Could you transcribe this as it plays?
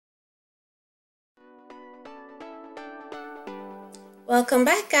Welcome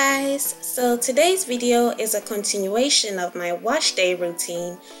back, guys. So today's video is a continuation of my wash day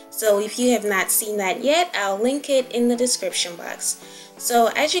routine. So if you have not seen that yet, I'll link it in the description box. So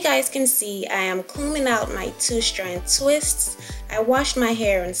as you guys can see, I am combing out my 2-strand twists. I washed my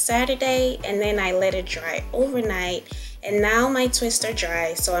hair on Saturday and then I let it dry overnight, and now my twists are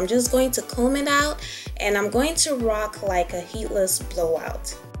dry. So I'm just going to comb it out and I'm going to rock like a heatless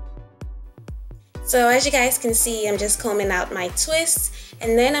blowout. So as you guys can see, I'm just combing out my twists,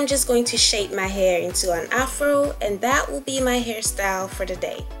 and then I'm just going to shape my hair into an afro, and that will be my hairstyle for the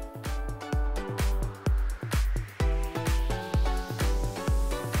day.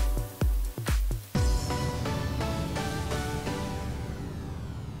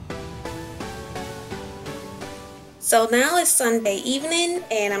 So now it's Sunday evening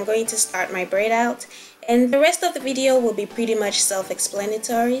and I'm going to start my braid out, and the rest of the video will be pretty much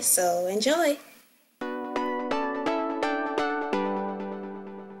self-explanatory, so enjoy!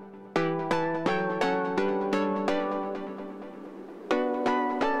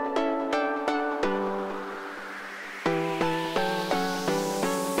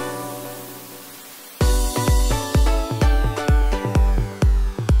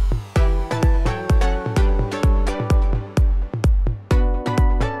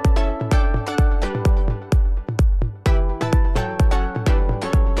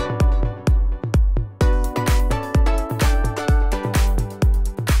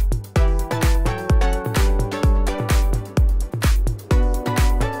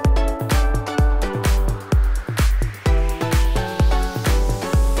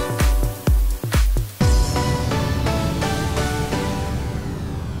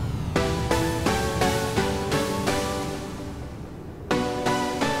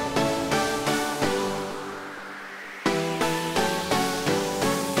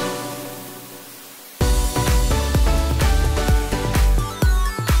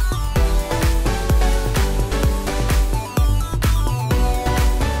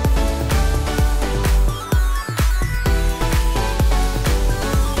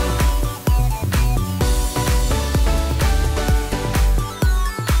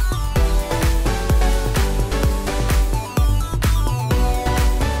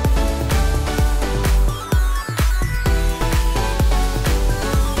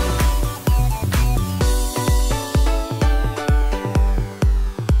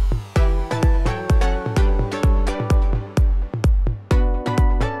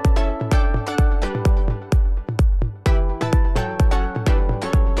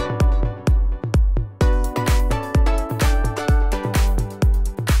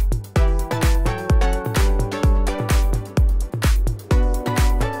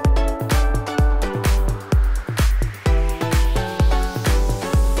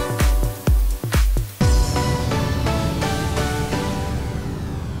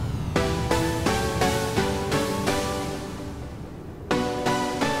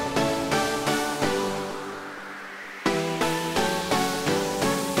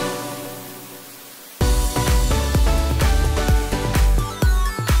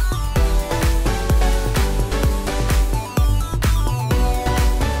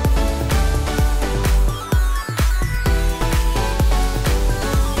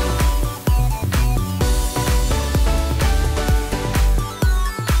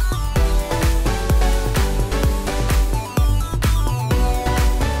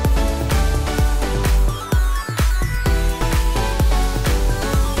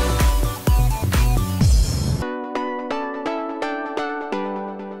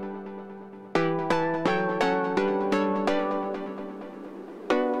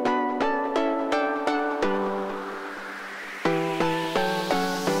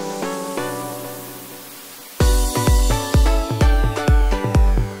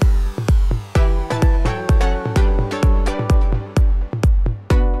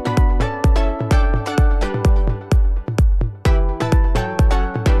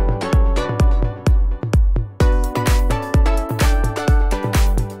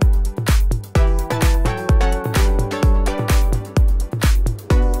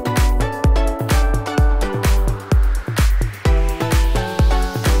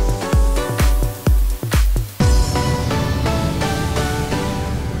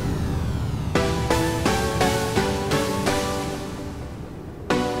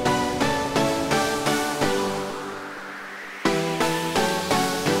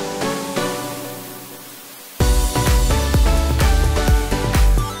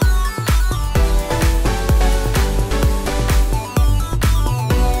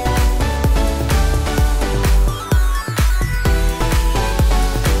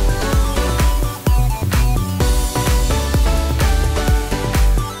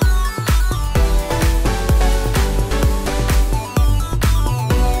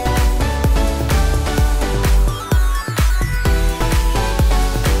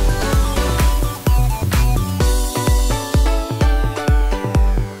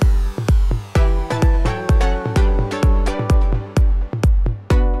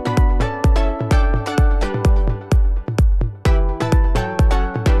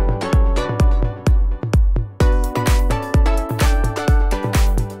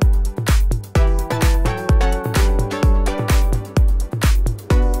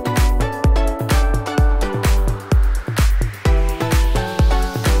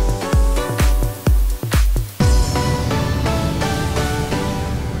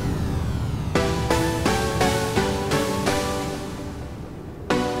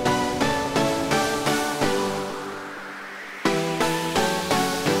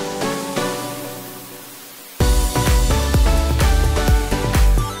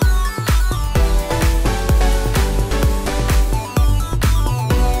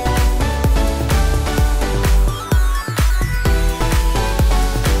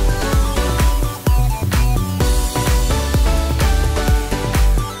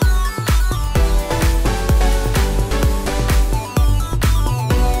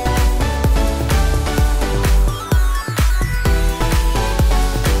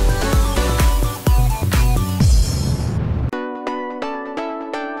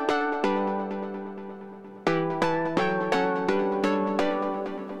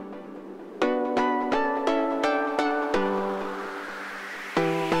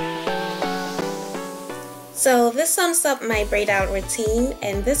 So this sums up my braid out routine,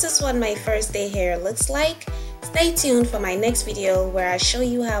 and this is what my first day hair looks like. Stay tuned for my next video where I show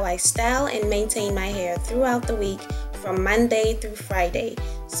you how I style and maintain my hair throughout the week from Monday through Friday.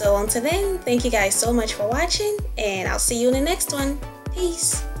 So until then, thank you guys so much for watching, and I'll see you in the next one.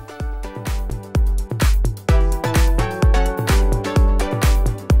 Peace.